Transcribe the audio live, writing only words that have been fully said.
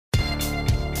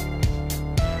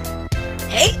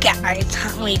Hey guys,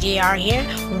 Tommy JR here.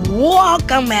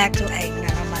 Welcome back to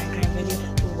another Minecraft video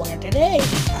where today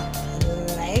I'm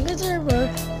playing a server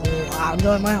while I'm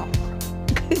doing my homework.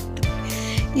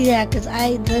 Yeah, because I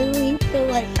literally feel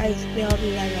like I failed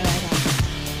you guys right now.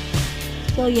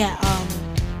 So yeah,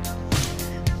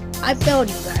 I failed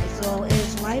you guys, so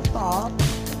it's my fault.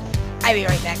 I'll be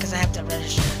right back because I have to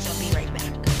register, so I'll be right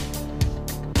back.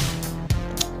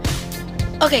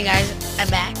 Okay guys, I'm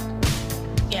back.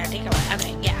 Yeah, I think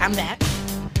okay, yeah, I'm back.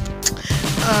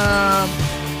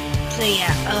 So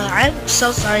yeah, I'm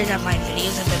so sorry that my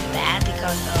videos have been bad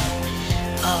because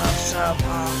of some,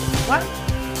 what?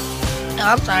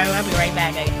 No, I'm sorry, I'll be right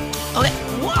back. Okay,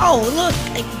 whoa, look,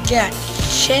 I got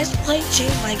chest plate,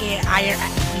 chain, like an iron,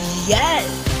 yes!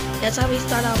 That's how we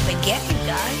start off the game,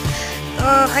 guys.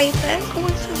 I've been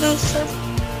going to the server,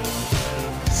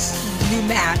 new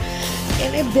map,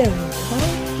 and it's been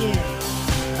working.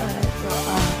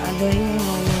 I'm doing my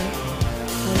homework.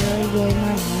 I'm really doing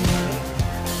my homework.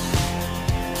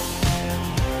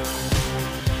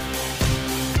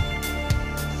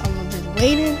 I'm just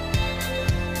waiting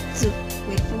to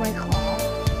wait for my call.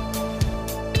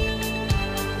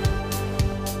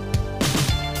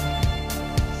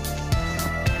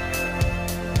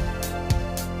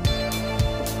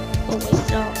 Oh wait,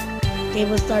 no. Game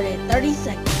will start in 30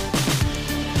 seconds.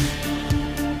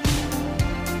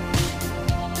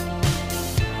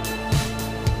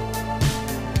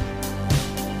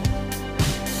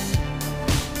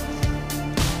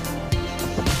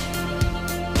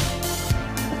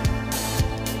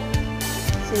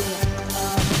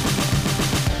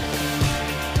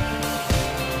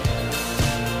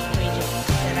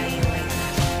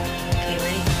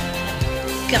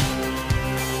 Go.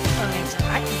 Okay, so I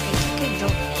can take chicken,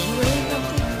 don't eat really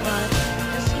nothing, but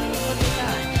let's see what they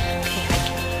got. Okay, I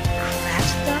can craft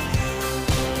stuff.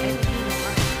 I need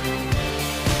more.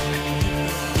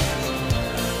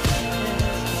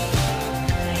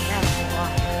 I have a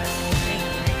lot.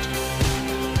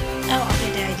 Oh, okay,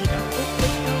 then I need no. Oh,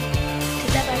 wait, no.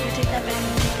 Take that back, take that back,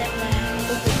 take that back.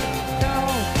 Oh, wait, no.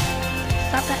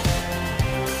 Stop that.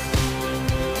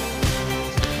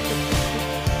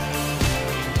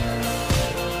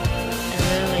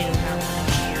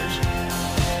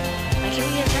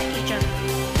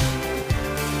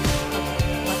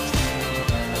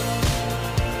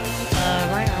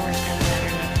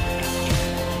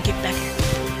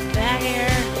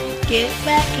 Get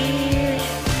back here.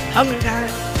 Hunger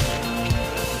time.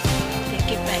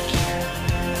 Get back here.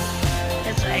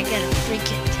 That's right, I got a free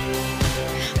kit.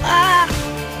 Ah!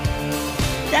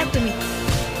 After me.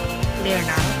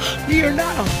 Leonardo.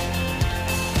 Leonardo!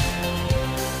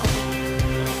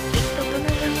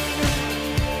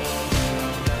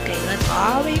 Okay, let's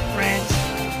all be friends.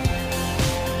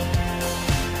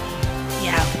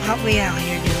 Yeah, help me out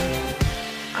here, dude.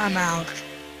 I'm out.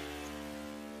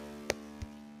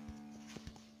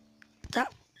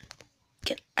 Stop.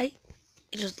 I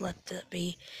just left it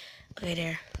be. Okay,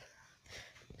 there.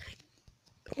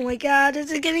 Oh my god,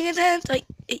 this is getting intense. Like,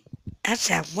 that's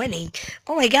not winning.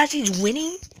 Oh my gosh, he's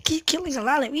winning? He's killing a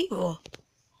lot of people.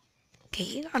 Okay,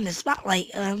 he's on the spotlight.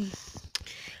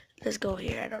 Let's go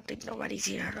here. I don't think nobody's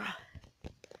here.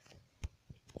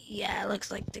 Yeah, it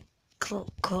looks like the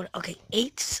code. Okay,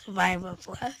 8 survivors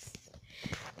left.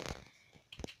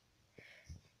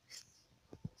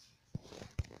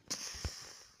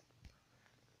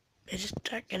 I just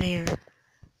checking here.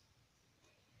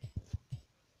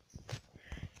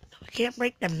 We can't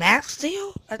break the map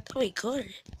still? I thought we could.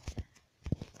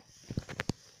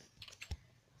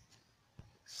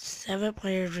 7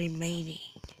 players remaining.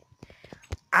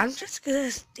 I'm just gonna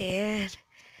stand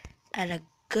at a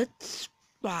good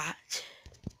spot.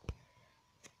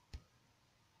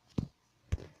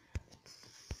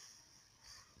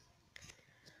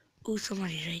 Ooh,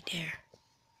 somebody's right there.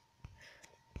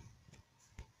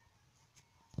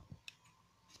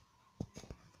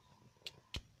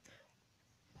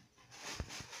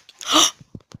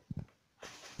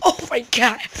 Oh my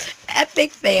god,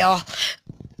 epic fail.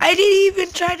 I didn't even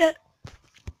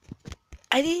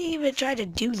try to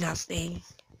do nothing.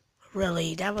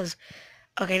 Really, that was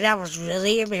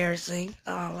really embarrassing.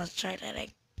 Let's try that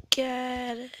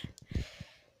again.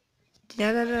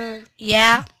 No.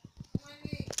 Yeah.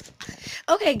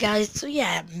 Okay, guys, so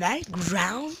yeah, my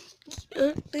ground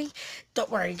thing.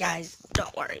 Don't worry, guys.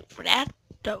 Don't worry for that.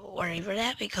 Don't worry for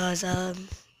that because,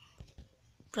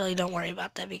 really don't worry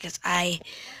about that because I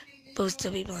will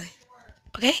still be playing.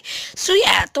 Okay, so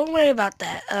yeah, don't worry about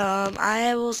that.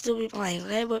 I will still be playing,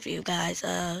 okay, with you guys.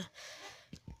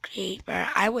 Creeper,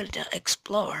 I would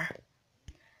explore.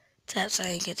 That's how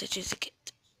you get to choose a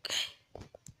kit. Okay.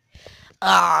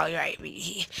 Alright,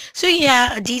 so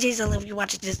yeah, DJ Zilla, if you're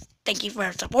watching this, thank you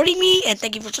for supporting me and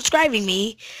thank you for subscribing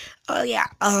me. Yeah,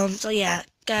 so yeah,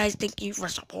 guys, thank you for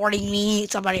supporting me.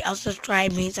 Somebody else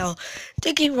subscribed me, so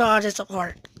thank you for all the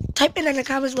support. Type in the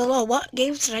comments below what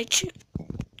games should I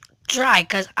try,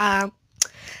 cause I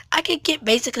can get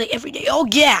basically every day. Oh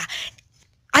yeah,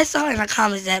 I saw in the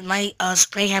comments that my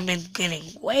screen have been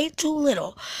getting way too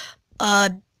little. Uh,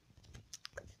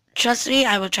 Trust me,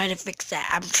 I will try to fix that.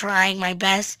 I'm trying my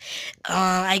best.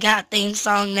 I got a theme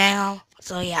song now.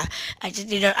 So yeah,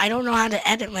 I don't know how to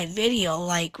edit my video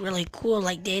like really cool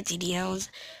like Dancey Dio's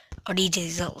or DJ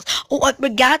Zilla's. Oh, I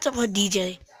forgot to put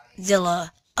DJ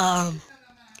Zilla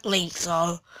link,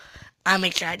 so I'll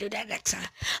make sure I do that next time.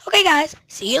 Okay guys,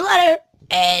 see you later.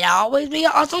 And always be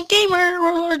an awesome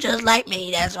gamer just like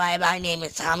me. That's why my name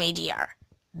is Tommy DR.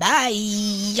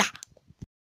 Bye.